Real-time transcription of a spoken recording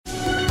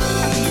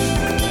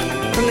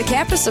From the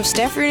campus of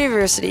Stanford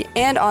University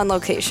and on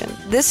location,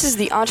 this is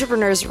the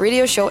Entrepreneurs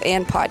Radio Show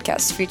and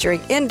Podcast featuring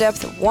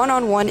in-depth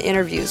one-on-one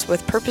interviews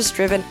with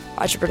purpose-driven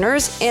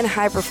entrepreneurs and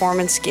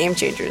high-performance game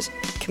changers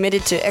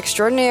committed to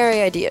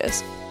extraordinary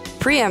ideas,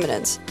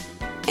 preeminence,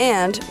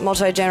 and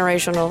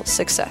multi-generational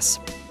success.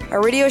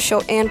 Our radio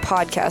show and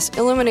podcast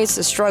illuminates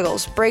the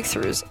struggles,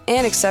 breakthroughs,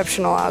 and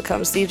exceptional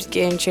outcomes these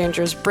game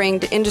changers bring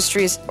to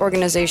industries,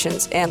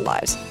 organizations, and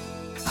lives.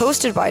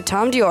 Hosted by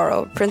Tom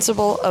Dioro,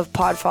 Principal of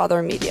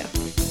Podfather Media.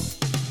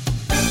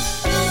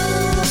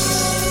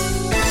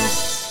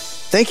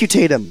 Thank you,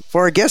 Tatum.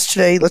 For our guest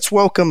today, let's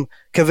welcome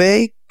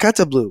Kaveh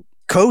Khatibloo,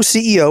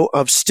 co-CEO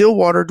of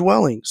Stillwater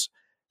Dwellings.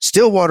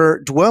 Stillwater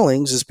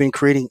Dwellings has been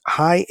creating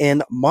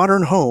high-end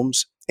modern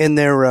homes, and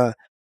their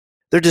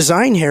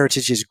design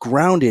heritage is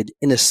grounded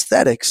in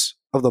aesthetics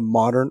of the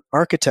modern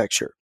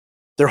architecture.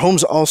 Their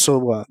homes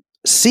also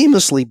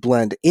seamlessly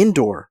blend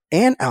indoor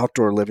and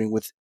outdoor living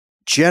with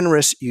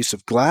generous use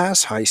of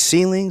glass, high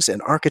ceilings,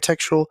 and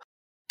architectural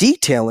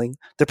detailing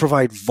that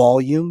provide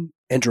volume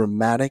and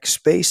dramatic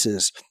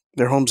spaces.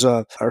 Their homes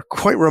are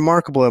quite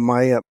remarkable in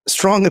my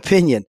strong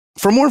opinion.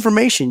 For more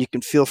information, you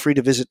can feel free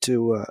to visit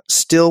to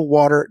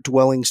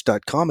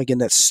stillwaterdwellings.com. Again,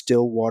 that's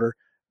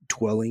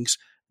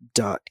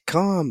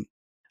stillwaterdwellings.com.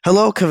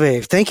 Hello,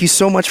 Kaveh. Thank you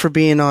so much for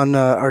being on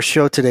our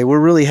show today.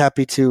 We're really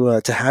happy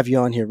to have you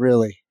on here,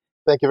 really.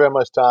 Thank you very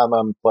much,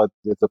 Tom.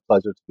 It's a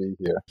pleasure to be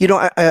here. You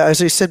know,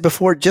 as I said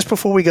before, just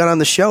before we got on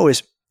the show,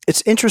 it's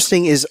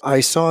interesting is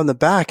I saw in the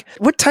back,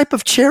 what type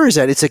of chair is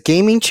that? It's a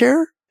gaming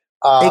chair?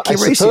 I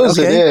suppose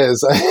it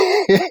is.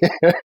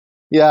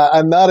 Yeah,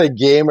 I'm not a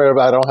gamer,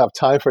 but I don't have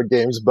time for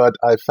games, but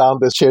I found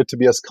this chair to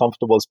be as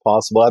comfortable as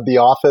possible. At the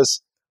office,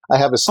 I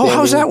have a standing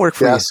how's that work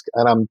for desk,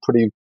 and I'm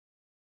pretty...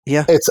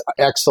 Yeah. It's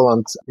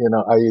excellent. You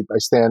know, I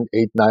stand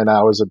 8-9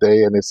 hours a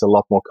day, and it's a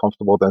lot more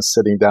comfortable than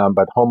sitting down.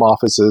 But home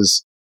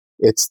offices,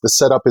 the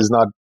setup is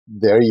not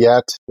there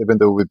yet, even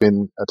though we've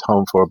been at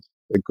home for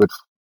a good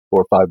 4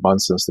 or 5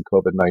 months since the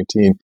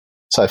COVID-19.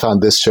 So I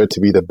found this chair to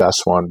be the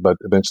best one, but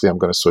eventually I'm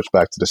going to switch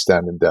back to the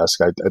standing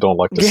desk. I don't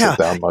like to sit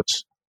down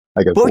much.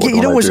 I get bored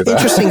you know what's when I do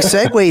that. interesting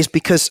segue is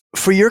because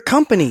for your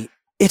company,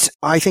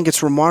 I think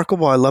it's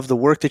remarkable. I love the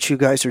work that you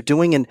guys are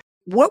doing. And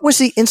what was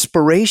the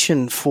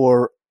inspiration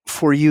for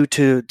you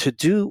to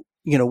do,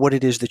 what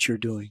it is that you're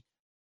doing?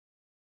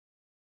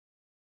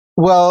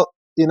 Well,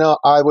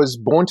 I was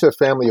born to a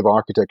family of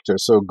architecture,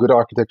 so good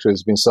architecture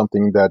has been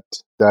something that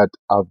I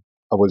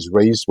was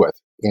raised with,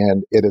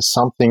 and it is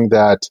something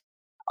that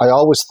I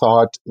always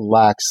thought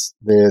lacks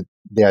the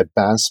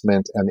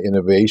advancement and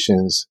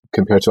innovations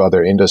compared to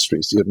other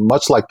industries.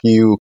 Much like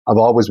you, I've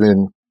always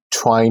been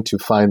trying to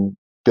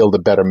build a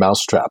better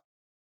mousetrap,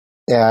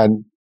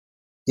 and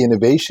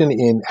innovation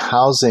in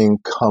housing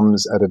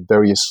comes at a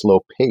very slow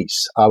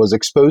pace. I was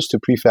exposed to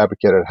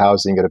prefabricated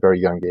housing at a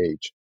very young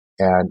age.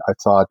 And I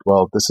thought,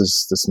 well, this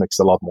makes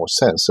a lot more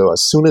sense. So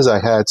as soon as I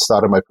had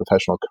started my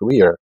professional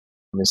career,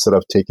 instead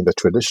of taking the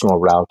traditional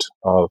route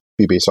of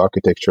fee-based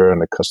architecture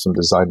and a custom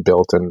design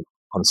built and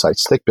on-site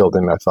stick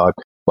building, I thought,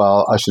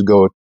 well, I should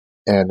go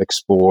and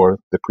explore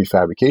the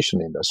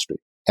prefabrication industry.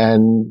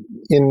 And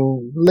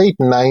in late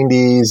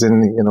 90s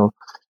and,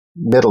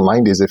 middle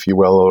 90s, if you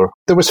will,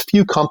 there was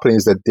few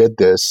companies that did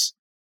this.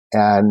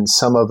 And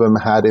some of them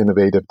had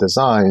innovative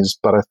designs,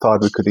 but I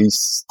thought we could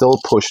still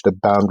push the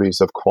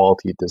boundaries of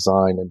quality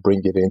design and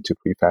bring it into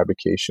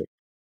prefabrication.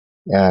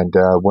 And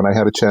when I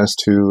had a chance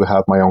to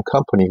have my own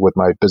company with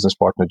my business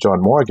partner,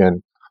 John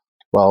Morgan,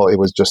 well, it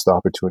was just the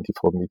opportunity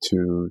for me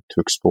to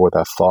explore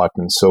that thought.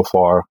 And so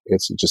far,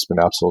 it's just been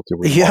absolutely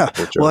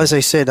remarkable. Yeah. Well, as I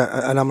said,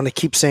 and I'm going to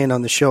keep saying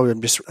on the show, I'm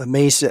just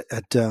amazed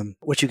at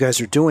what you guys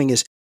are doing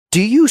is,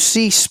 do you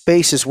see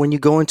spaces when you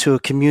go into a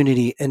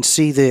community and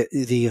see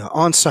the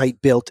on-site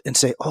built and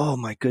say, "Oh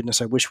my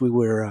goodness, I wish we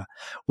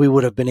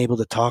would have been able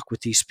to talk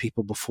with these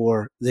people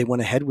before they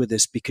went ahead with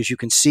this," because you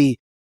can see,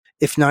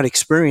 if not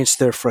experience,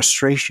 their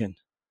frustration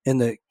in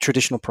the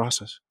traditional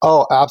process?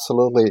 Oh,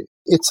 absolutely.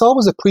 It's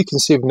always a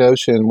preconceived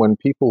notion when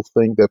people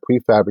think that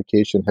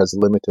prefabrication has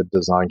limited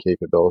design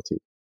capability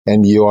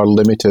and you are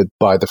limited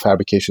by the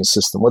fabrication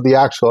system. Well,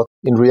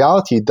 in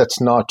reality,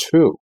 that's not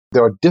true.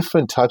 There are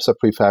different types of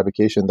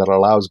prefabrication that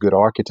allows good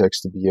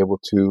architects to be able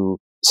to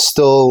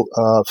still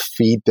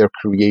feed their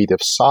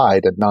creative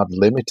side and not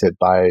limited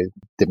by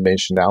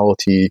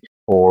dimensionality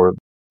or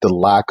the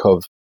lack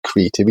of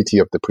creativity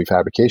of the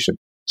prefabrication.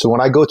 So when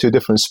I go to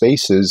different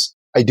spaces,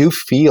 I do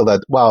feel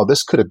that, wow,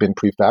 this could have been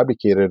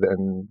prefabricated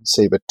and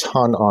save a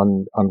ton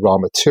on raw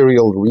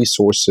material,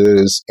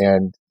 resources,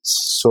 and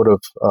sort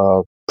of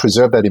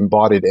preserve that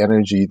embodied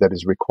energy that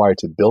is required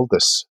to build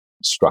this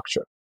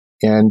structure.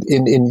 And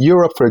in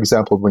Europe, for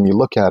example, when you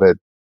look at it,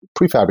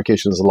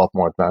 prefabrication is a lot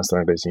more advanced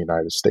than it is in the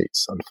United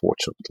States,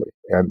 unfortunately.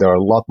 And they're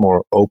a lot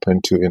more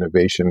open to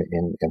innovation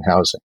in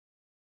housing.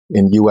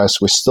 In the US,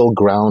 we're still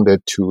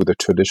grounded to the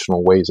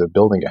traditional ways of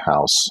building a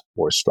house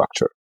or a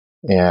structure.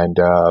 And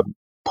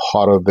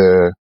part of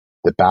the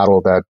battle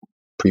that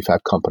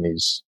prefab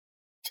companies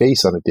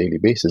face on a daily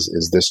basis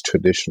is this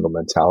traditional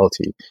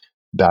mentality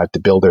that the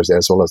builders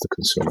as well as the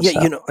consumers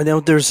Yeah, have. I know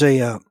there's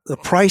a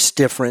price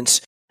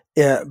difference,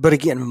 but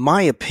again, in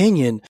my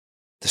opinion,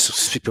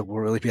 people will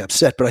really be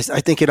upset, but I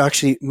think it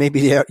actually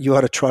maybe you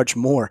ought to charge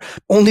more,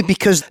 only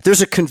because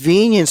there's a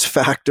convenience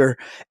factor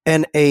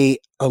and a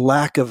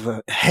lack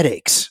of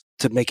headaches,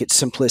 to make it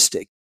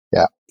simplistic.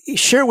 Yeah.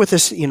 Share with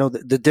us,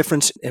 the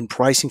difference in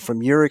pricing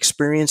from your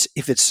experience.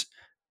 If it's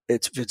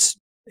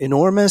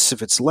enormous,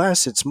 if it's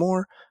less, it's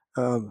more.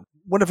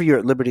 Whatever you're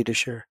at liberty to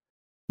share.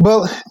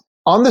 Well,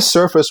 on the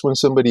surface, when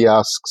somebody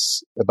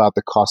asks about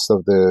the cost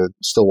of the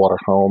Stillwater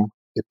home,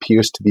 it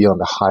appears to be on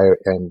the higher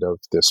end of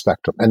the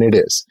spectrum, and it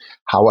is.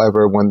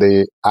 However, when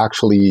they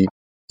actually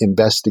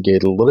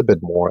investigate a little bit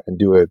more and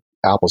do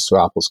apples to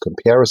apples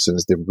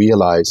comparisons, they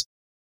realize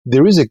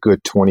there is a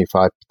good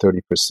 25 to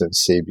 30%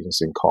 savings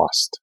in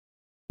cost.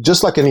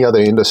 Just like any other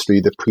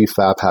industry, the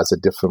prefab has a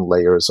different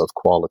layers of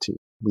quality.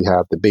 We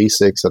have the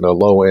basics and the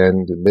low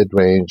end, the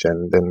mid-range,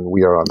 and then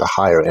we are on the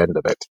higher end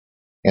of it.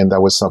 And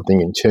that was something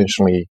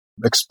intentionally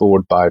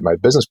explored by my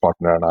business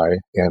partner and I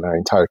and our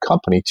entire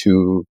company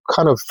to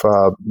kind of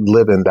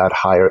live in that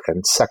higher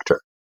end sector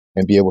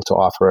and be able to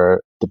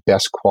offer the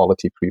best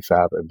quality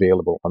prefab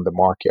available on the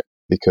market.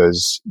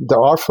 Because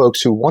there are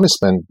folks who want to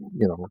spend,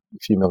 a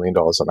few $1 million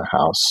on a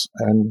house,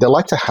 and they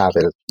like to have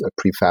it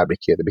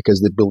prefabricated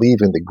because they believe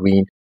in the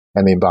green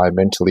and the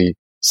environmentally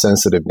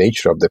sensitive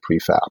nature of the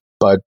prefab.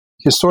 But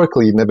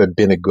historically, it never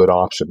been a good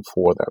option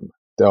for them.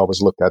 They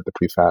always looked at the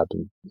prefab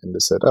and they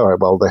said, all right,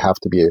 well, there have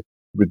to be a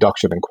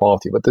reduction in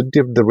quality. But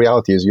the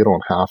reality is you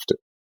don't have to.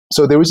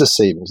 So there is a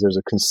savings. There's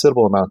a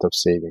considerable amount of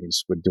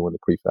savings with doing the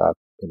prefab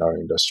in our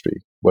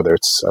industry, whether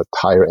it's at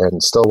higher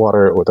end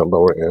Stillwater or the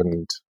lower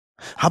end.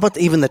 How about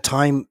even the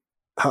time?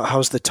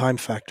 How's the time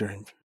factor?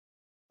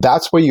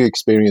 That's where you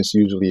experience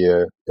usually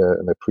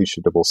an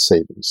appreciable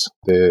savings.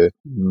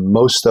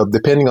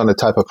 Depending on the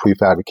type of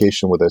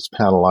prefabrication, whether it's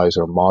panelized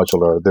or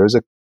modular, there's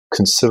a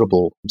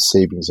considerable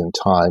savings in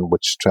time,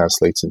 which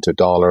translates into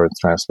dollar and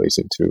translates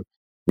into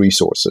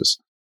resources.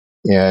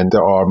 And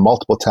there are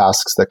multiple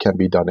tasks that can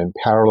be done in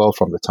parallel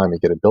from the time you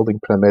get a building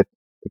permit.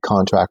 The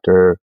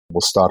contractor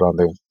will start on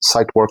the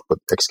site work with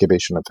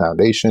excavation and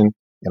foundation,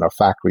 and our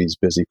factory is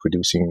busy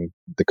producing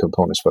the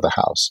components for the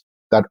house.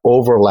 That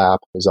overlap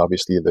is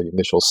obviously the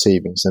initial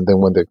savings. And then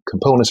when the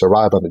components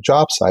arrive on the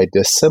job site, the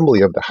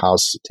assembly of the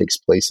house takes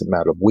place in a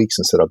matter of weeks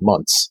instead of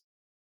months.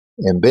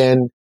 And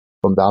then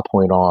from that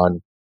point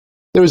on,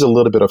 there is a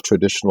little bit of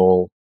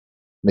traditional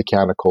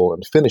mechanical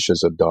and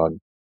finishes are done.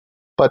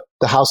 But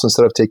the house,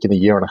 instead of taking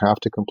 1.5 years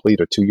to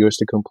complete or 2 years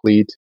to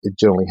complete, it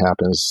generally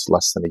happens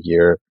less than a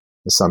year.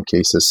 In some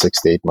cases,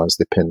 6 to 8 months,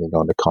 depending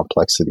on the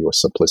complexity or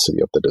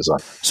simplicity of the design.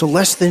 So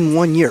less than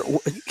 1 year.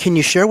 Can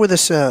you share with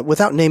us,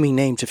 without naming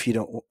names, if you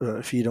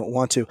don't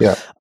want to,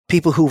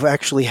 people who've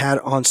actually had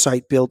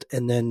on-site built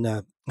and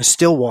then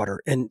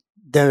Stillwater, and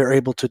they're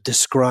able to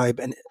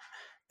describe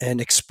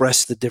and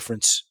express the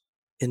difference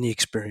in the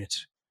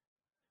experience?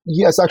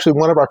 Yes, actually,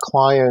 one of our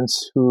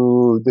clients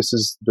who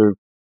they're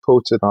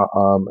quoted,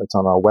 it's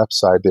on our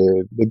website.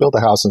 They built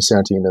a house in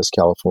Santa Ynez,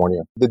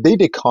 California. The day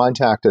they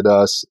contacted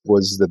us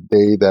was the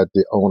day that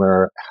the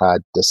owner had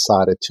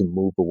decided to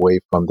move away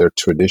from their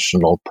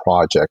traditional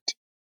project.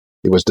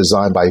 It was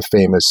designed by a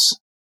famous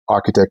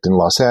architect in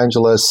Los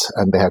Angeles,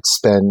 and they had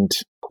spent,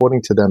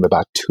 according to them,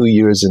 about 2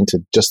 years into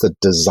just the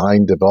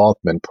design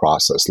development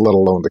process, let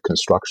alone the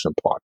construction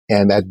part.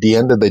 And at the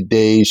end of the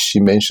day, she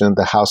mentioned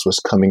the house was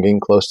coming in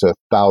close to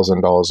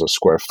 $1,000 a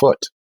square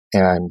foot.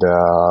 And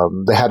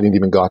they hadn't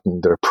even gotten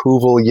their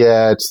approval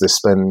yet. They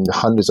spent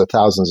hundreds of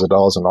thousands of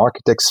dollars in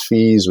architect's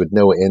fees with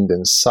no end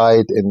in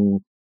sight. And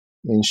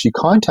she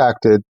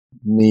contacted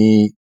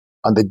me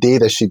on the day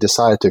that she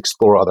decided to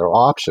explore other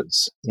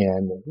options.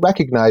 And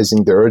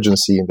recognizing the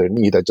urgency and their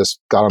need, I just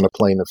got on a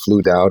plane and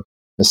flew down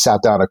and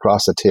sat down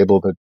across the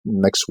table the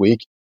next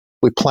week.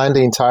 We planned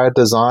the entire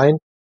design.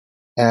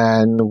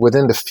 And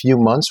within the few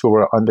months, we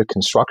were under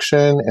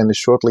construction, and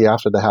shortly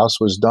after the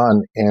house was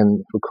done.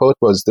 And her quote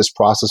was, this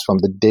process from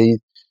the day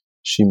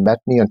she met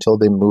me until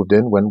they moved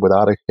in went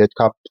without a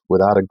hiccup,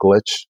 without a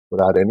glitch,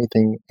 without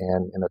anything.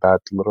 And in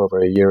about a little over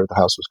a year, the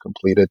house was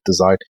completed,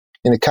 designed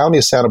in the county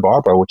of Santa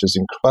Barbara, which is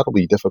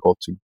incredibly difficult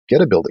to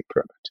get a building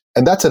permit.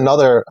 And that's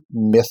another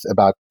myth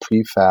about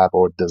prefab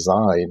or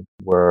design,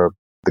 where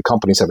the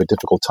companies have a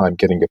difficult time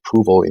getting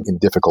approval in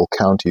difficult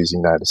counties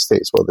in the United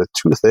States. Well, the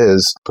truth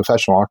is,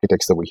 professional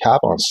architects that we have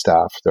on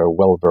staff, they're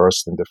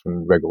well-versed in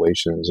different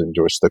regulations and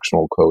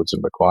jurisdictional codes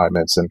and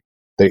requirements, and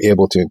they're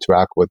able to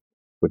interact with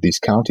these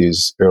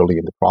counties early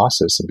in the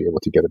process and be able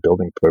to get a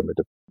building permit,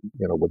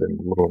 within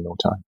little or no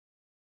time.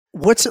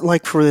 What's it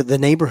like for the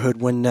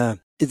neighborhood when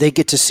they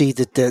get to see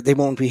that they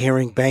won't be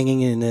hearing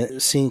banging and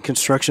seeing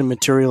construction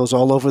materials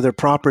all over their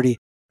property?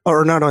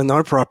 Or not on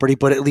our property,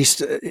 but at least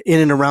in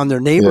and around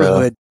their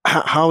neighborhood.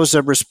 Yeah. How is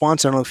the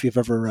response? I don't know if you've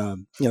ever,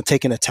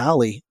 taken a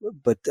tally,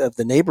 but of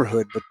the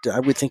neighborhood. But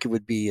I would think it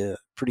would be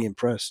pretty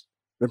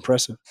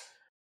impressive.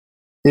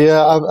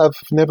 Yeah, I've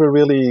never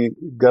really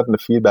gotten the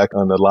feedback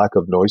on the lack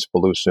of noise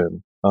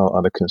pollution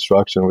on the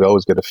construction. We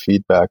always get a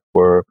feedback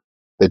where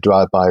They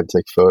drive by and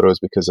take photos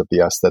because of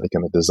the aesthetic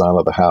and the design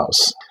of the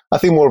house. I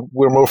think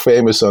we're more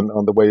famous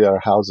on the way our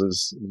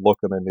houses look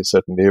in any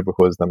certain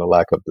neighborhoods than a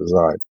lack of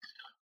design.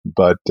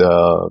 But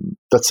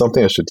that's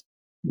something I should,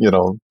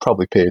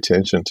 probably pay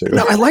attention to.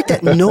 No, I like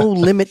that no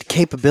limit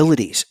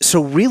capabilities.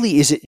 So really,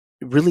 is it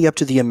really up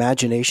to the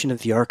imagination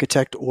of the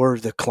architect or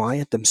the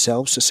client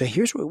themselves to say,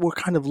 here's what we're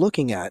kind of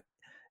looking at,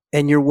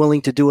 and you're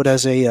willing to do it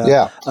as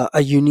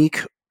a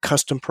unique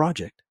custom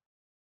project?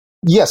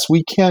 Yes,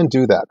 we can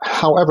do that.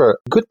 However,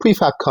 good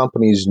prefab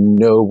companies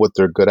know what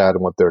they're good at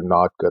and what they're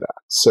not good at.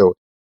 So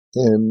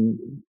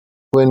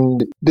when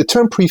the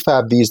term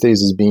prefab these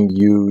days is being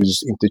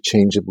used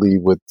interchangeably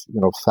with,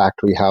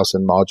 factory house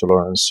and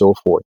modular and so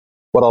forth,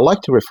 what I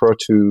like to refer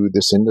to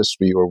this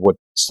industry, or what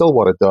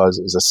Stillwater does,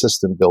 is a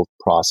system-built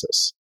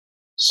process.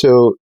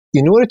 So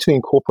in order to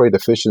incorporate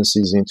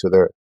efficiencies into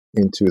the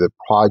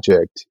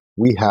project,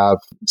 we have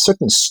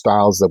certain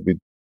styles that we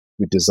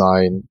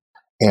design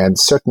and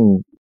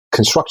certain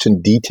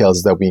construction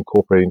details that we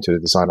incorporate into the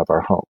design of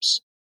our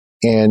homes.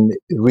 And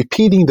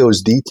repeating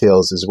those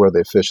details is where the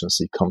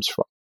efficiency comes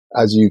from.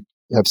 As you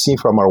have seen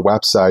from our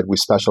website, we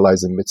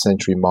specialize in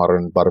mid-century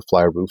modern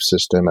butterfly roof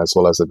system, as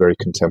well as a very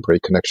contemporary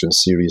connection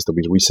series that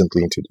we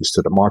recently introduced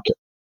to the market.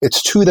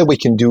 It's true that we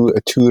can do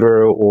a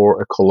Tudor or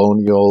a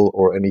colonial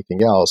or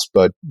anything else,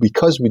 but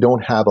because we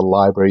don't have a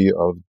library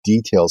of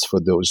details for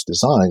those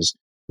designs,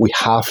 we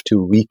have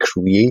to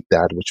recreate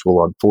that, which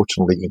will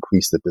unfortunately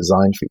increase the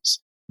design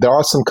fees. There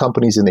are some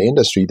companies in the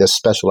industry that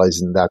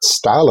specialize in that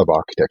style of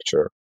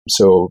architecture.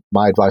 So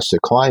my advice to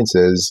clients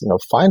is,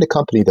 find a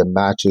company that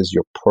matches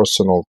your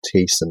personal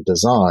taste and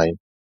design,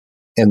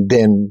 and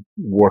then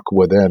work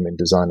with them in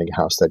designing a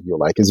house that you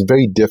like. It's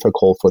very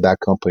difficult for that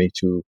company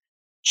to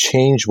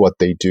change what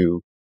they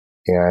do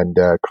and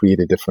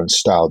create a different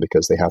style,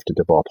 because they have to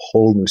develop a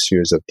whole new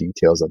series of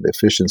details, and the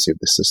efficiency of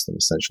the system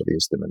essentially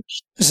is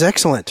diminished. This is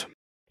excellent.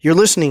 You're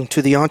listening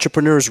to the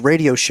Entrepreneurs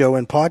Radio Show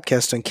and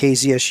Podcast on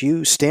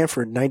KZSU,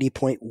 Stanford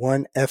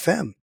 90.1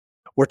 FM.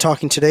 We're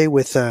talking today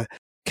with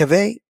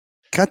Kaveh,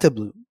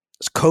 Khatibloo,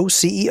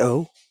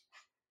 co-CEO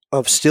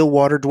of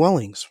Stillwater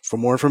Dwellings. For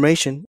more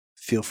information,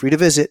 feel free to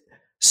visit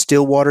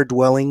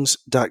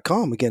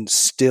stillwaterdwellings.com. Again,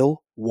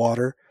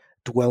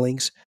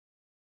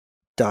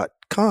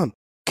 stillwaterdwellings.com.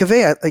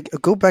 Kaveh, I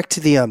go back to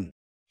the,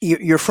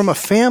 you're from a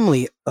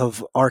family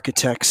of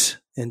architects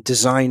and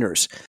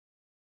designers.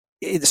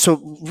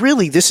 So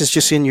really, this is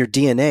just in your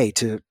DNA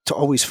to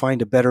always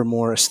find a better,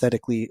 more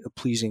aesthetically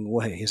pleasing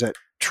way. Is that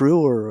true,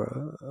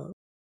 or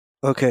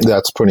okay?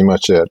 That's pretty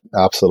much it.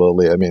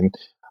 Absolutely. I mean,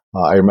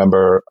 I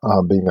remember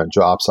being on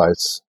job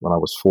sites when I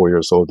was 4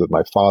 years old with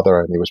my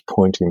father, and he was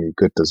pointing me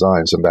good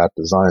designs and bad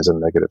designs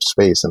and negative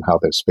space and how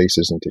their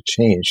spaces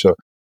interchange. So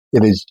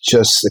it is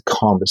just a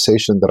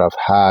conversation that I've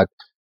had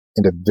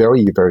in a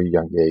very, very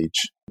young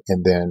age.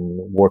 And then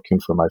working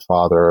for my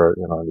father,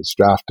 in his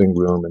drafting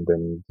room, and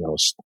then,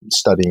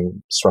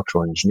 studying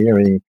structural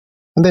engineering,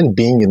 and then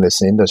being in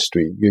this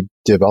industry, you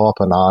develop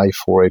an eye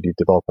for it, you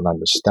develop an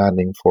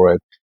understanding for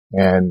it,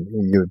 and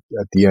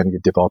at the end, you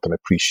develop an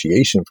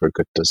appreciation for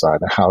good design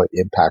and how it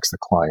impacts the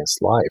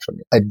client's life. I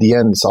mean, at the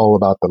end, it's all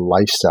about the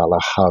lifestyle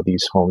of how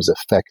these homes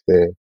affect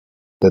the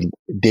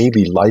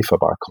daily life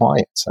of our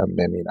clients. I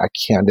mean, I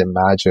can't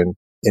imagine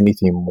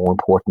anything more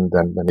important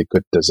than a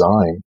good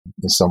design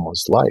in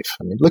someone's life.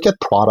 I mean, look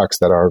at products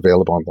that are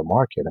available on the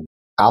market. I mean,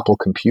 Apple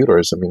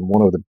computers,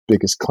 one of the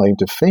biggest claim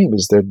to fame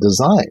is their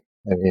design.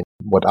 I mean,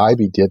 what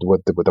IB did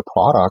with the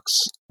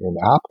products in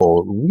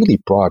Apple really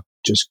brought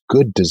just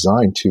good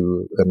design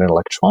to an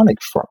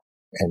electronic firm.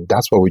 And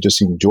that's why we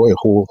just enjoy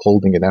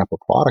holding an Apple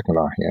product in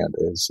our hand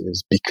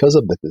is because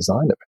of the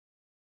design of it.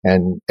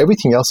 And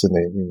everything else in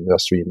the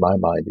industry, in my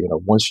mind,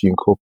 once you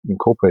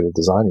incorporate a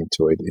design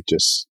into it,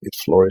 it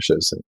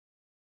flourishes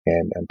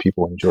and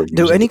people enjoy using it.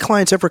 Do any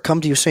clients ever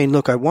come to you saying,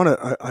 "Look, I want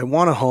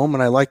a home,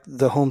 and I like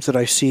the homes that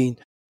I've seen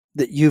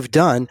that you've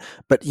done,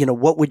 but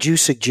what would you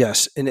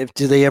suggest?" And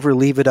do they ever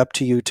leave it up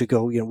to you to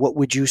go, what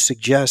would you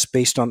suggest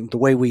based on the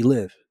way we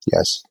live?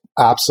 Yes,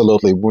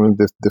 absolutely. One of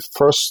the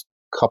first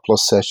couple of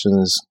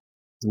sessions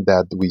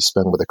that we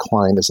spend with a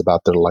client is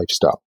about their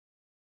lifestyle.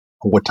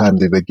 What time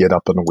do they get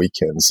up on the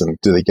weekends? And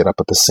do they get up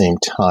at the same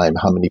time?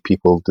 How many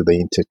people do they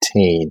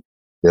entertain?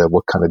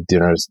 What kind of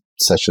dinner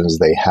sessions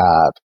they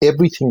have?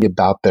 Everything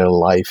about their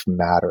life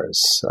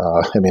matters.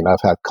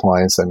 I've had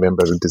clients, I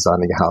remember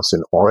designing a house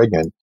in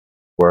Oregon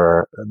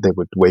where they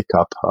would wake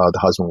up, the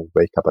husband would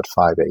wake up at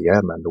 5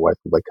 a.m. and the wife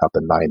would wake up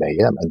at 9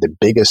 a.m. And the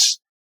biggest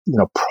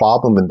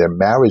problem in their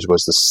marriage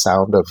was the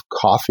sound of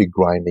coffee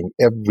grinding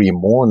every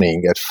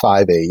morning at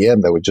 5 a.m.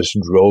 that just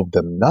drove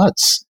them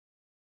nuts.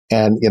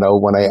 And,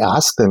 when I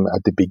ask them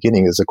at the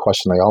beginning, is a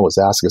question I always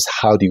ask is,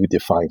 how do you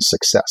define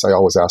success? I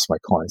always ask my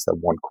clients that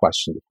one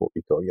question before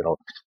we go,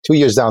 2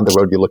 years down the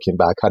road, you're looking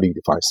back, how do you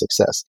define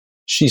success?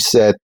 She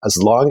said, as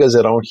long as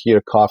I don't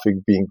hear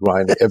coffee being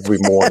grinded every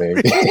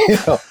morning,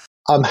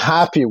 I'm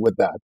happy with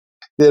that.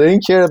 They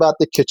didn't care about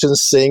the kitchen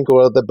sink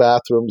or the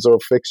bathrooms or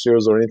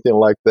fixtures or anything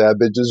like that.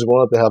 They just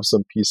wanted to have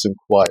some peace and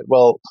quiet.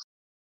 Well,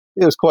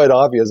 it was quite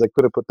obvious I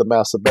could have put the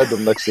master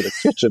bedroom next to the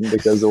kitchen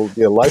because it would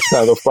be a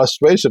lifetime of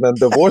frustration and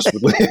divorce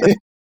would lead.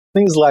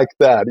 Things like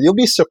that. You'll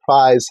be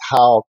surprised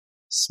how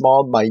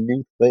small,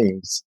 minute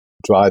things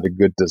drive a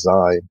good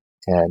design,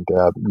 and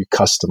you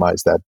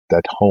customize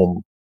that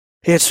home.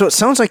 Yeah, so it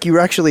sounds like you're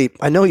actually,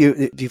 I know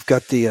you've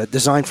got the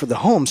design for the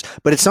homes,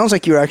 but it sounds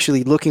like you're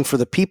actually looking for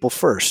the people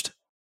first.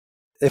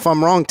 If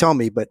I'm wrong, tell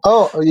me. But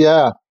oh,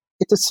 yeah.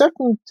 It's a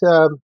certain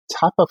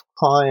type of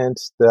client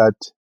that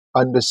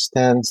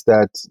understands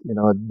that,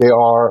 they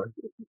are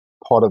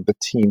part of the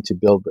team to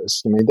build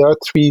this. I mean, there are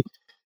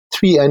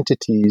three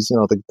entities,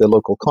 the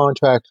local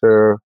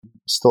contractor,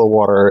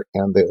 Stillwater,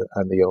 and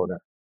the owner.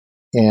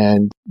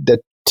 And the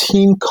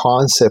team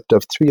concept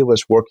of three of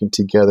us working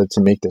together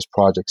to make this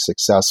project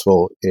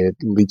successful, it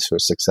leads to a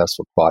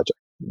successful project,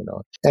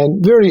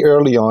 And very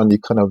early on, you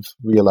kind of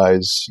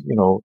realize,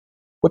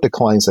 what the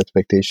client's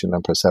expectation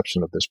and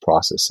perception of this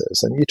process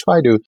is. And you try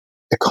to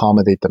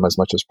accommodate them as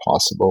much as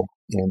possible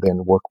and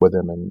then work with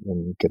them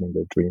in getting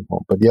their dream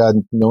home. But yeah,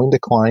 knowing the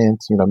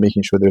client,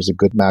 making sure there's a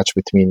good match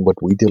between what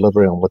we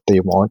deliver and what they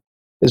want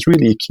is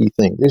really a key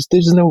thing.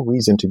 There's no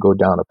reason to go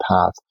down a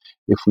path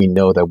if we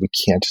know that we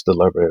can't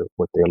deliver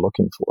what they're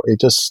looking for. It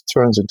just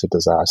turns into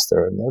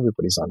disaster and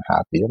everybody's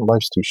unhappy, and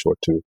life's too short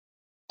to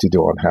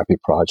do an unhappy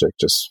project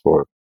just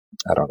for,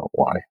 I don't know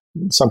why.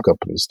 Some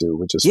companies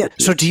do.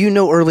 So do you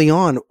know early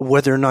on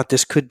whether or not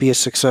this could be a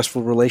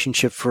successful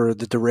relationship for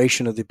the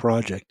duration of the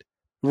project?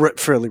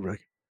 Fairly right.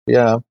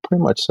 Yeah,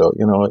 pretty much so.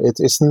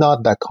 It's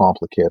not that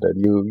complicated.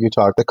 You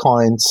talk to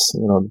clients,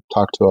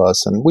 talk to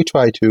us, and we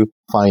try to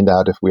find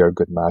out if we are a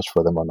good match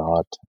for them or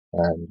not.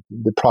 And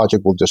the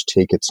project will just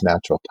take its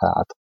natural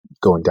path,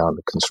 going down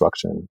to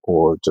construction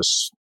or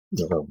just,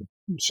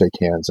 shake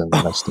hands and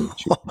nice to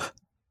meet you.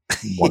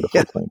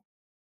 Wonderful thing.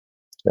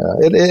 Yeah,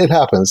 it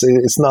happens.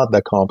 It's not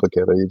that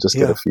complicated. You just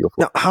get a feel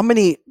for it. Now, how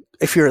many,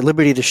 if you're at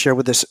liberty to share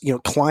with us,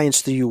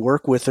 clients do you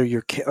work with,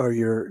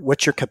 or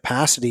what's your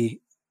capacity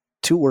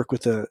to work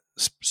with a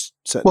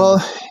set?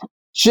 Well,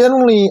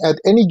 generally, at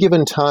any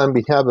given time,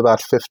 we have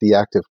about 50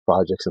 active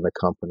projects in the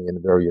company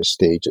in various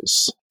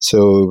stages.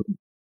 So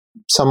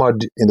some are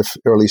in the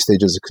early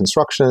stages of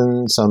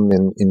construction, some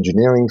in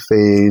engineering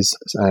phase,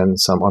 and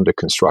some under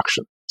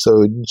construction.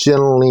 So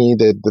generally,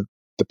 the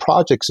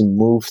projects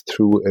move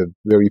through a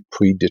very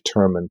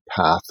predetermined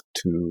path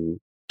to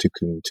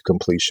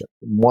completion.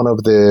 One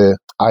of the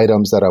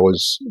items that I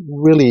was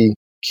really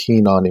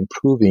keen on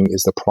improving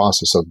is the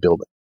process of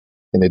building.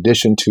 In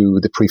addition to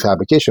the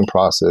prefabrication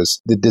process,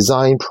 the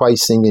design,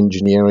 pricing,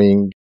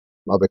 engineering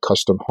of a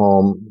custom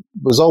home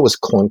was always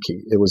clunky.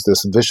 It was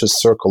this vicious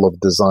circle of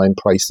design,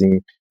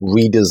 pricing,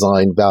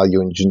 redesign,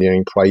 value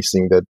engineering,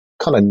 pricing that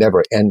kind of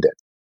never ended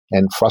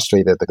and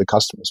frustrated the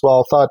customers.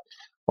 Well, I thought,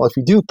 if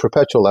you do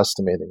perpetual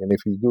estimating, and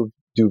if you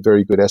do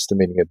very good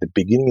estimating at the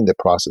beginning of the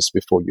process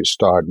before you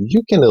start,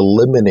 you can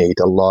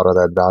eliminate a lot of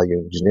that value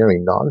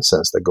engineering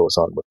nonsense that goes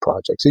on with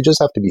projects. You just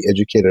have to be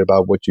educated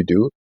about what you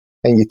do,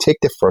 and you take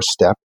the first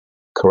step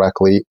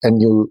correctly,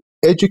 and you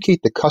educate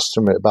the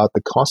customer about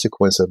the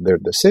consequence of their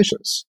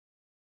decisions.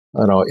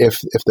 If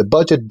the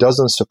budget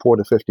doesn't support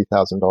a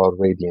 $50,000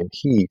 radiant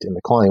heat and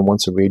the client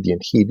wants a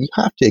radiant heat, you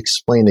have to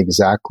explain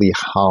exactly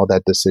how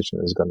that decision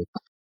is going to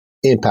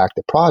impact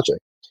the project.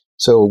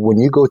 So when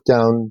you go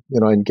down,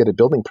 and get a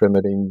building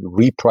permit and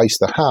reprice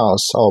the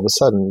house, all of a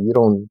sudden you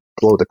don't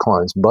blow the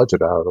client's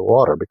budget out of the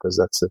water, because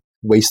that's a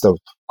waste of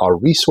our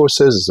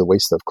resources, it's a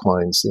waste of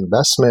clients'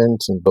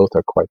 investment, and both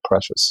are quite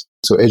precious.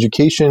 So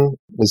education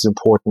is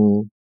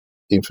important.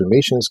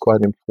 Information is quite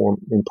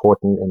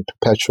important, and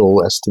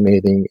perpetual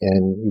estimating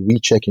and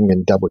rechecking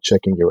and double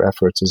checking your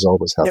efforts is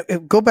always helpful. Now,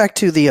 go back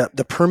to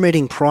the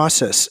permitting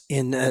process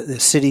in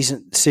the cities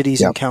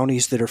and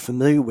counties that are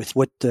familiar with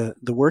what the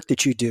work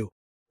that you do.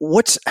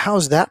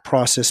 How's that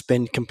process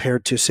been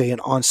compared to, say,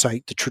 an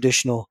on-site, the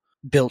traditional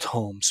built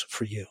homes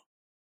for you?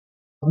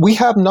 We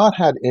have not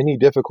had any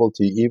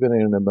difficulty, even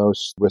in the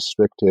most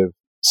restrictive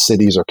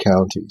cities or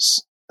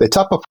counties. The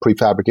type of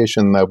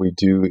prefabrication that we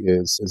do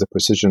is a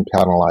precision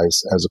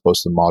panelized as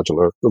opposed to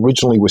modular.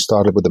 Originally, we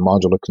started with the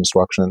modular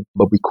construction,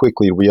 but we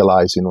quickly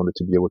realized in order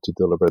to be able to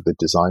deliver the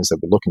designs that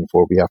we're looking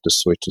for, we have to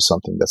switch to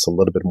something that's a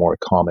little bit more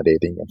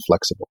accommodating and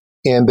flexible.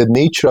 And the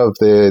nature of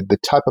the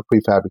type of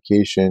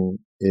prefabrication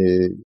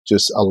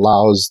just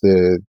allows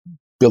the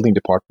building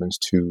departments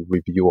to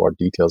review our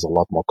details a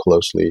lot more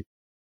closely.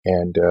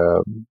 And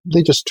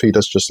they just treat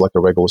us just like a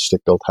regular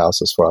stick-built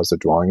house as far as the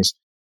drawings.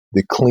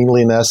 The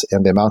cleanliness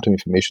and the amount of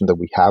information that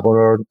we have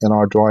in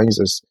our drawings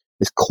is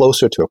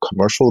closer to a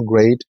commercial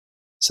grade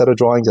set of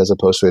drawings as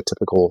opposed to a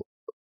typical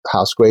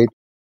house grade.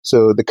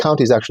 So the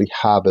counties actually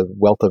have a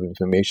wealth of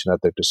information at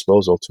their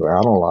disposal to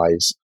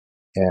analyze.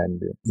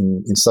 And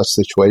in such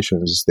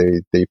situations,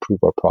 they approve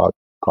our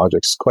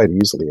projects quite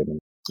easily. I mean,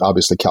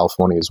 obviously,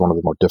 California is one of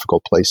the more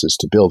difficult places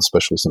to build,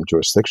 especially some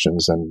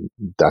jurisdictions, and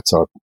that's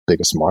our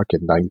biggest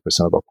market. 90%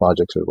 of our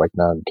projects are right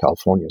now in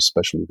California,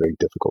 especially very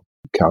difficult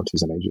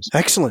counties and ages.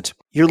 Excellent.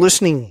 You're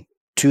listening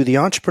to the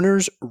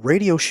Entrepreneurs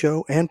Radio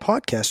Show and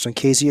Podcast on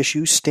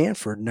KZSU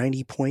Stanford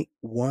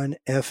 90.1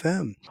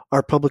 FM.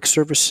 Our public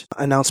service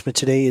announcement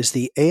today is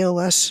the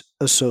ALS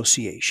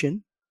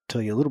Association. I'll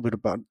tell you a little bit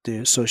about the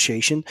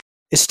association.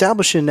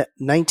 Established in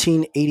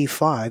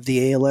 1985,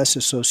 the ALS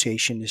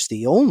Association is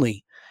the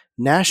only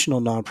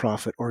national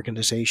nonprofit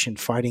organization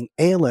fighting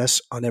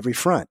ALS on every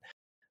front.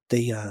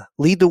 They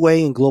lead the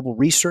way in global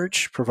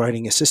research,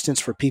 providing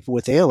assistance for people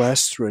with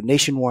ALS through a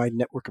nationwide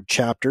network of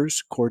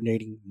chapters,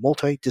 coordinating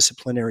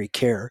multidisciplinary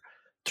care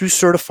through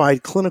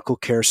certified clinical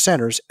care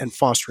centers and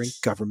fostering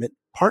government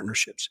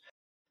partnerships.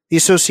 The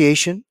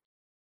association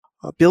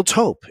builds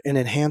hope and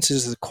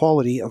enhances the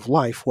quality of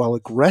life while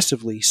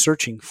aggressively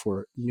searching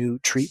for new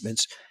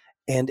treatments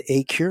and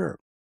a cure.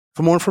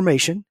 For more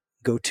information,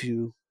 go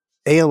to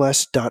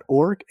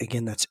als.org.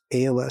 Again, that's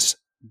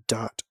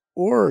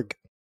als.org.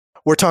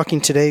 We're talking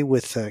today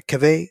with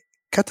Kaveh,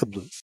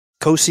 Khatibloo,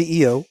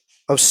 co-CEO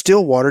of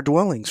Stillwater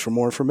Dwellings. For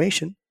more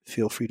information,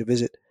 feel free to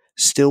visit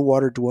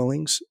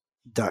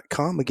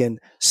stillwaterdwellings.com. Again,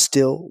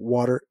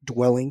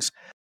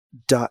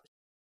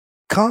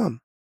 stillwaterdwellings.com.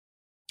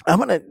 I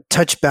want to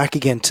touch back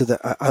again to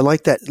I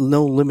like that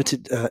no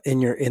limited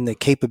in the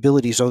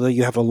capabilities, although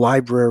you have a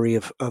library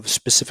of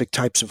specific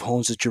types of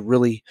homes that you're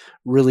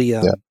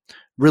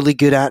really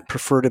good at,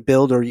 prefer to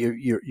build, or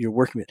you're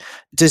working with.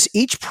 Does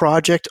each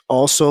project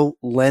also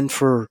lend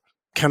for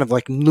kind of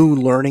like new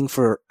learning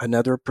for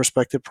another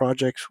prospective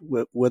project,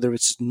 whether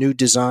it's new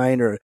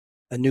design or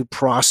a new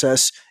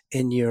process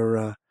in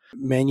your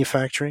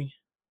manufacturing?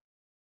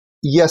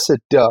 Yes,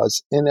 it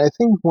does. And I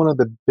think one of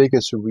the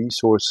biggest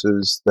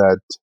resources that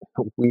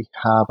we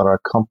have at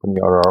our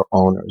company are our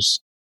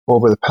owners.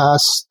 Over the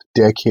past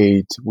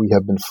decade, we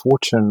have been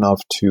fortunate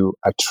enough to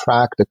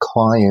attract the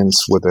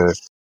clients with a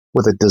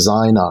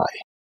design eye.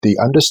 They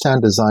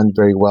understand design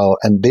very well,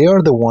 and they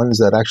are the ones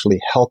that actually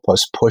help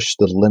us push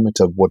the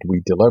limit of what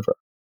we deliver.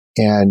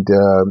 And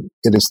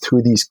it is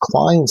through these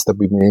clients that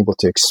we've been able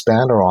to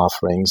expand our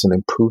offerings and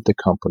improve the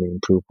company,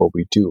 improve what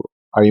we do.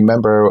 I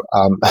remember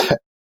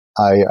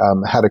I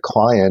had a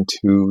client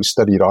who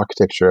studied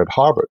architecture at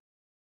Harvard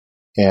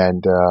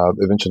and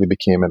eventually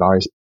became an eye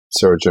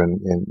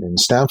surgeon in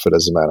Stanford,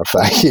 as a matter of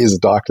fact. He's a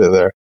doctor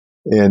there.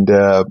 And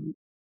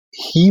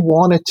he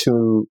wanted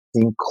to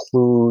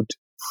include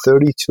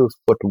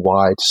 32-foot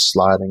wide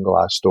sliding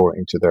glass door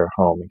into their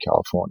home in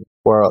California.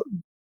 Well,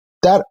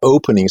 that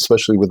opening,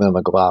 especially within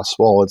a glass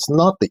wall, it's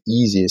not the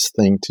easiest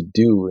thing to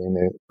do in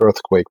an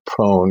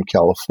earthquake-prone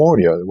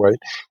California, right?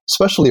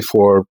 Especially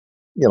for,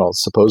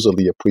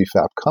 supposedly a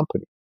prefab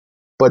company.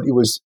 But it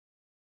was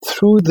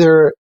through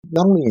their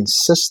not only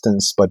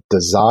insistence but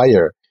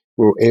desire,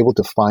 we were able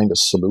to find a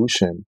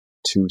solution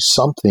to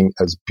something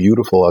as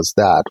beautiful as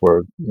that,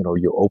 where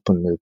you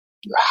open it,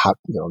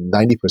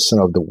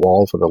 90% of the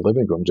wall for the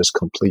living room just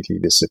completely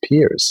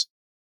disappears.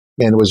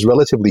 And it was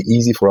relatively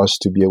easy for us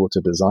to be able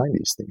to design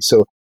these things.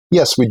 So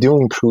yes, we do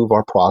improve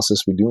our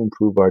process, we do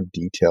improve our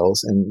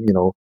details, and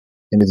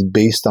and it's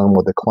based on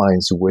what the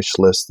client's wish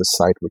list, the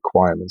site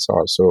requirements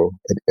are. So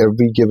at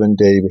every given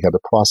day, we have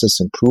a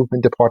process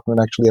improvement department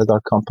actually at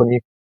our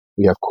company.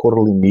 We have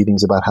quarterly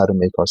meetings about how to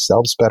make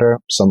ourselves better.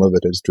 Some of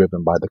it is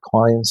driven by the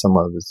client, some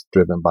of it is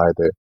driven by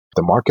the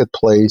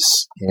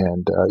marketplace,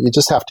 and you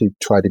just have to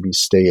try to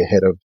stay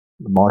ahead of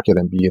the market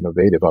and be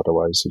innovative.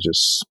 Otherwise,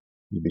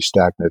 you'd be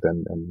stagnant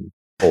and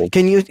old.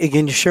 Can you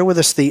share with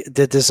us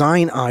the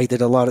design eye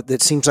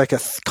that seems like a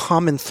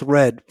common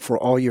thread for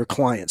all your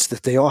clients,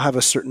 that they all have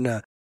a certain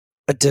a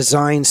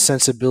design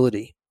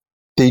sensibility?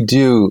 They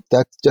do.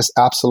 That's just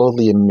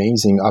absolutely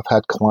amazing. I've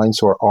had clients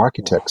who are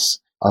architects.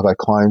 I've had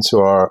clients who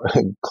are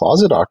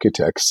closet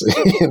architects,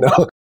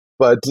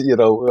 But,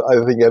 I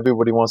think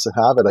everybody wants to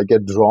have it. I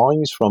get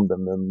drawings from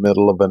them in the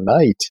middle of the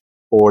night,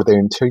 or they're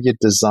interior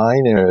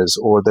designers,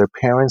 or their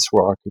parents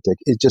were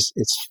architects.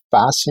 It's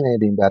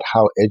fascinating that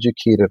how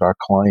educated our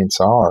clients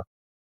are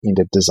in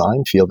the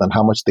design field and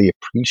how much they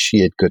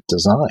appreciate good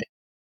design.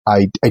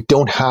 I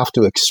don't have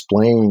to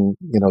explain,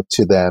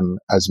 to them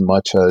as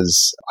much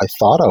as I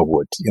thought I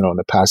would. In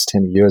the past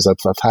 10 years, I've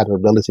had a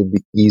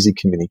relatively easy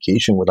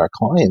communication with our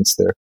clients.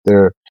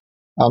 They're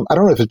I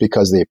don't know if it's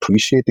because they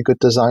appreciate the good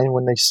design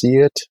when they see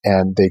it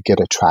and they get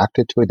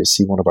attracted to it. They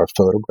see one of our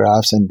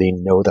photographs and they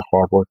know the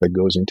hard work that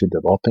goes into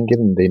developing it,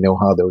 and they know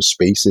how those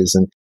spaces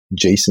and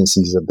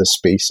adjacencies of the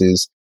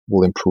spaces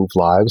will improve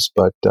lives.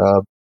 But,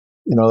 a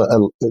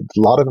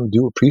lot of them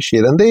do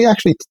appreciate it, and they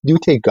actually do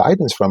take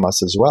guidance from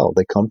us as well.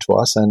 They come to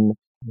us, and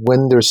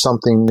when there's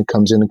something that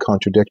comes in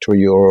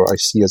contradictory or I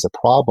see as a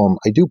problem,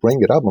 I do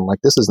bring it up. I'm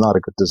like, this is not a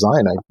good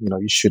design.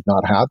 You should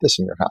not have this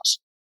in your house.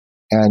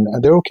 And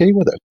they're okay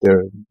with it. They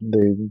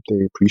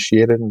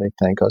appreciate it and they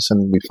thank us,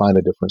 and we find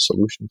a different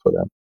solution for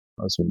them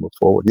as we move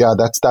forward. Yeah,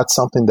 that's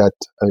something that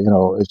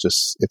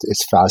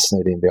it's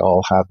fascinating. They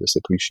all have this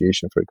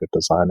appreciation for good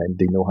design, and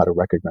they know how to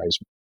recognize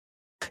me.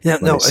 Yeah,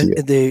 no,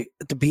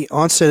 the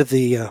onset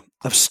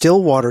of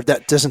Stillwater,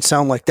 that doesn't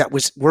sound like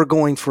we're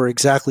going for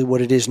exactly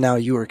what it is now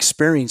you are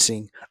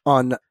experiencing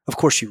on. Of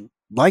course, you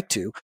like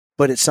to,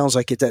 but it sounds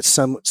like that's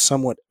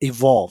somewhat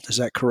evolved. Is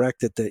that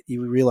correct? That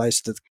you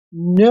realized that?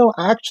 No,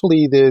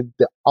 actually, the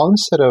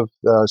onset of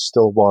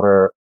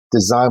Stillwater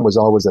design was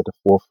always at the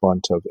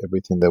forefront of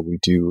everything that we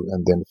do,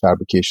 and then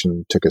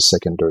fabrication took a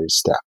secondary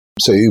step.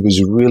 So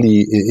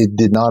it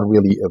did not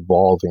really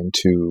evolve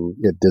into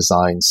a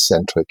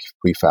design-centric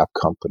prefab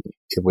company.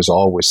 It was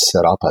always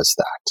set up as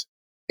that.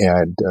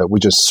 And we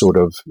just sort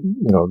of,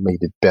 made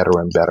it better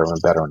and better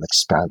and better and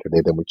expanded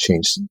it. And we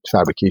changed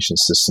fabrication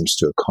systems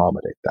to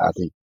accommodate that.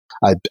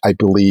 I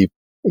believe,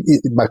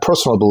 my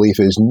personal belief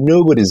is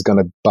nobody's going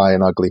to buy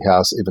an ugly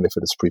house even if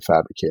it is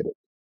prefabricated.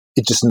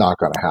 It's just not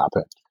going to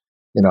happen.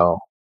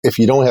 If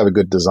you don't have a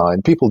good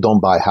design, people don't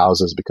buy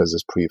houses because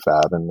it's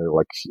prefab. And they're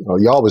like,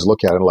 you always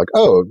look at it like,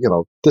 oh,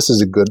 this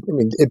is a good,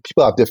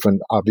 people have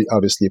different,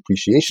 obviously,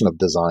 appreciation of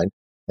design,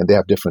 and they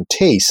have different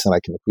tastes, and I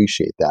can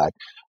appreciate that.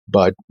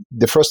 But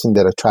the first thing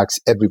that attracts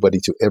everybody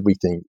to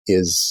everything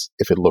is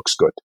if it looks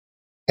good.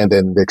 And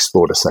then they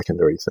explore the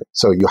secondary thing.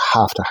 So you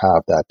have to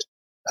have that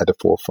at the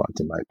forefront,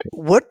 in my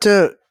opinion. What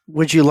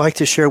would you like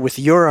to share with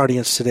your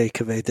audience today,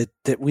 Kaveh,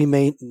 that we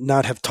may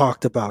not have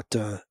talked about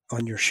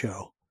on your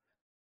show?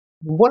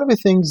 One of the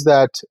things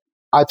that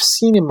I've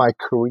seen in my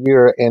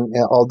career, and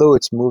although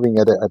it's moving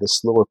at a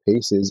slower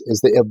pace,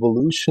 is the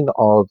evolution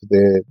of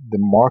the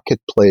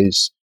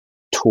marketplace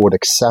toward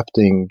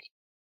accepting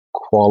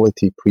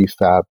quality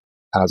prefab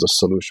as a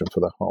solution for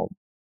the home.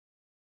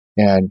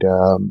 And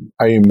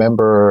I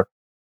remember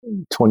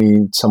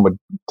 30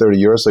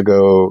 years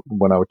ago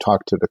when I would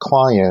talk to the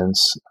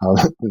clients,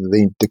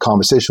 the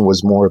conversation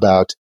was more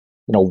about,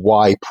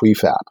 why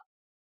prefab?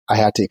 I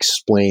had to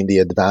explain the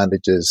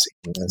advantages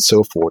and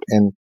so forth.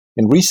 And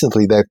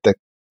recently that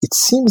it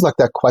seems like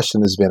that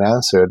question has been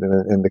answered,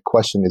 and the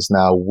question is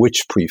now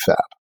which prefab?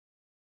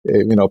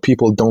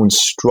 People don't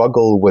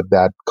struggle with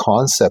that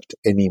concept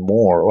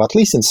anymore, or at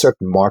least in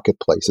certain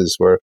marketplaces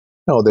where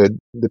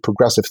the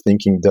progressive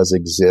thinking does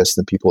exist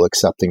and people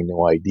accepting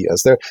new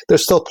ideas.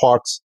 There's still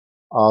parts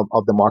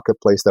of the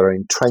marketplace that are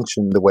entrenched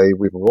in the way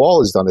we've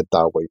always done it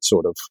that way,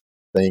 sort of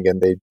thing, and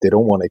they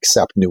don't want to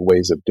accept new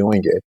ways of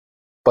doing it.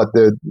 But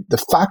the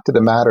fact of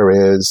the matter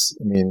is,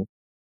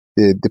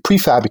 the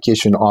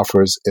prefabrication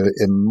offers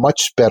a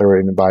much better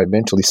and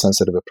environmentally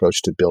sensitive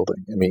approach to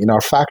building. In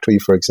our factory,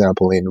 for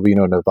example, in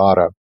Reno,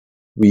 Nevada,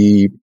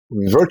 we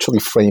virtually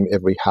frame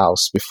every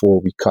house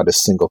before we cut a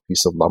single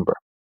piece of lumber.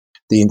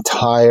 The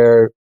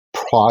entire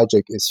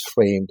project is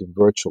framed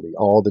virtually.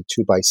 All the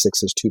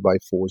 2x6s,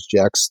 2x4s,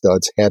 jack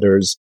studs,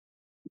 headers,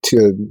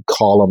 to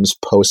columns,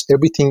 posts,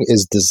 everything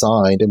is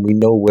designed, and we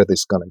know where this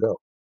is going to go.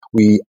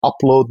 We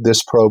upload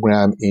this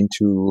program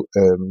into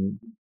a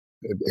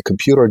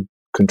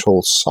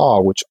computer-controlled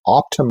saw, which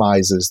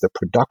optimizes the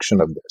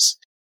production of this.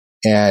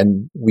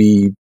 And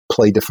we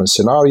play different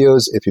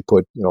scenarios. If you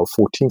put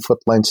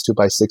 14-foot lengths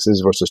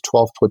 2x6s versus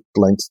 12-foot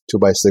lengths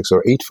 2x6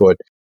 or 8-foot,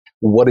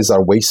 what is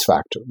our waste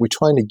factor? We're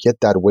trying to get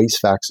that waste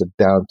factor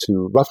down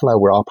to, roughly now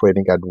we're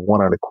operating at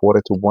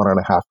 1.25% to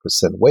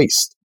 1.5%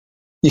 waste.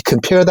 You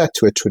compare that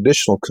to a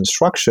traditional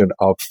construction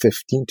of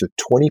 15 to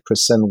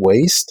 20%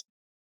 waste.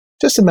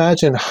 Just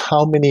imagine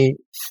how many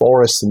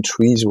forests and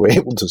trees we're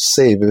able to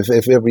save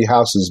if every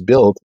house is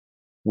built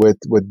with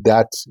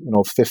that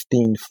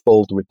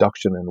 15-fold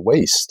reduction in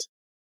waste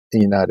in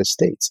the United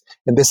States.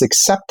 And this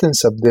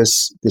acceptance of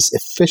this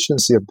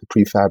efficiency of the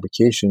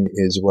prefabrication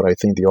is what I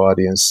think the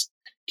audience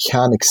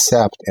can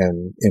accept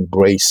and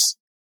embrace,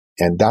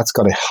 and that's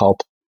going to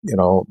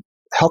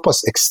help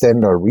us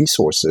extend our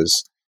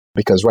resources.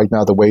 Because right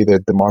now, the way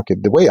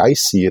I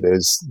see it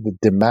is the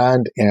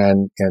demand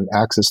and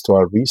access to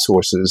our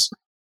resources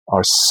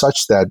are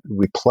such that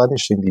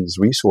replenishing these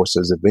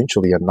resources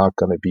eventually are not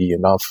going to be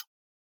enough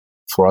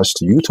for us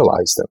to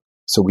utilize them.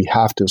 So we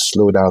have to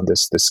slow down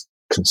this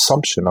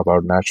consumption of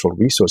our natural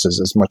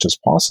resources as much as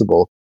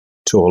possible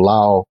to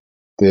allow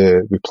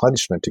the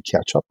replenishment to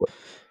catch up with.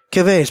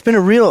 Kaveh, it's been a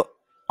real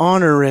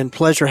honor and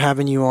pleasure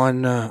having you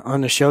on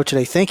the show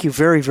today. Thank you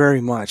very,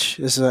 very much.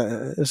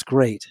 It's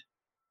great.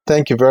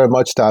 Thank you very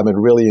much, Tom. I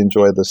really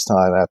enjoyed this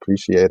time. I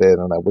appreciate it,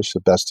 and I wish the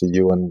best to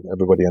you and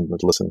everybody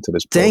listening to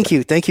this program. Thank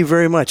you. Thank you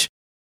very much.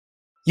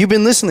 You've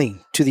been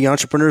listening to the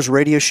Entrepreneurs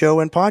Radio Show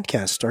and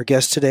Podcast. Our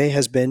guest today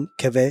has been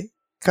Kaveh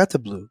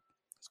Khatibloo,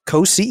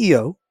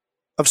 co-CEO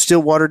of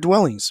Stillwater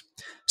Dwellings.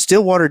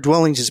 Stillwater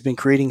Dwellings has been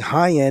creating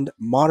high-end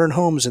modern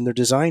homes, and their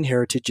design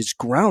heritage is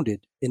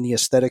grounded in the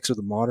aesthetics of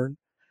the modern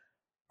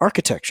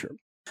architecture.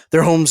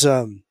 Their homes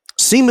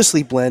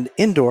seamlessly blend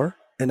indoor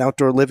and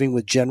outdoor living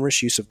with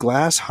generous use of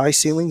glass, high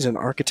ceilings, and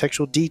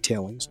architectural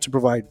detailings to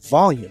provide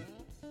volume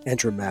and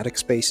dramatic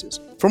spaces.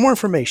 For more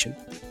information,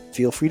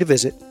 feel free to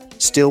visit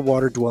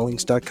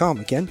stillwaterdwellings.com.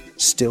 Again,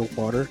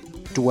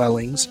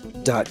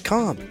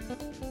 stillwaterdwellings.com.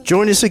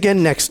 Join us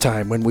again next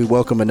time when we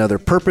welcome another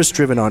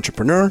purpose-driven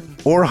entrepreneur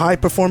or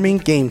high-performing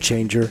game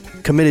changer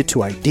committed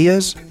to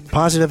ideas,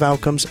 positive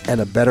outcomes,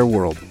 and a better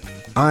world.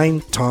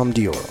 I'm Tom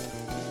Dioro.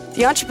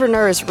 The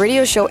Entrepreneurs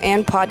Radio Show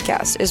and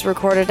Podcast is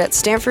recorded at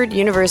Stanford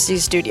University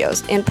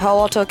Studios in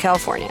Palo Alto,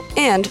 California,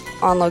 and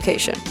on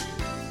location.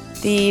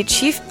 The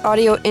Chief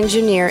Audio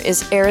Engineer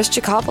is Eris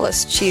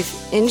Chikopoulos. Chief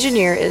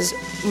Engineer is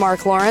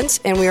Mark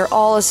Lawrence, and we are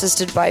all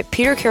assisted by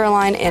Peter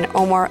Caroline and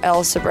Omar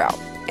L. Sabrao.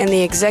 And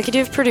the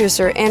executive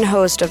producer and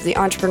host of The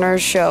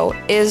Entrepreneurs Show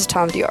is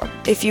Tom Dioro.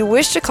 If you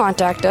wish to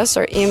contact us,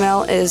 our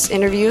email is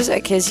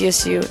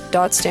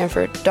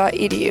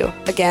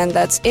interviews@kzsu.stanford.edu. Again,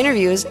 that's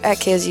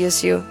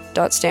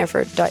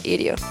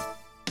interviews@kzsu.stanford.edu.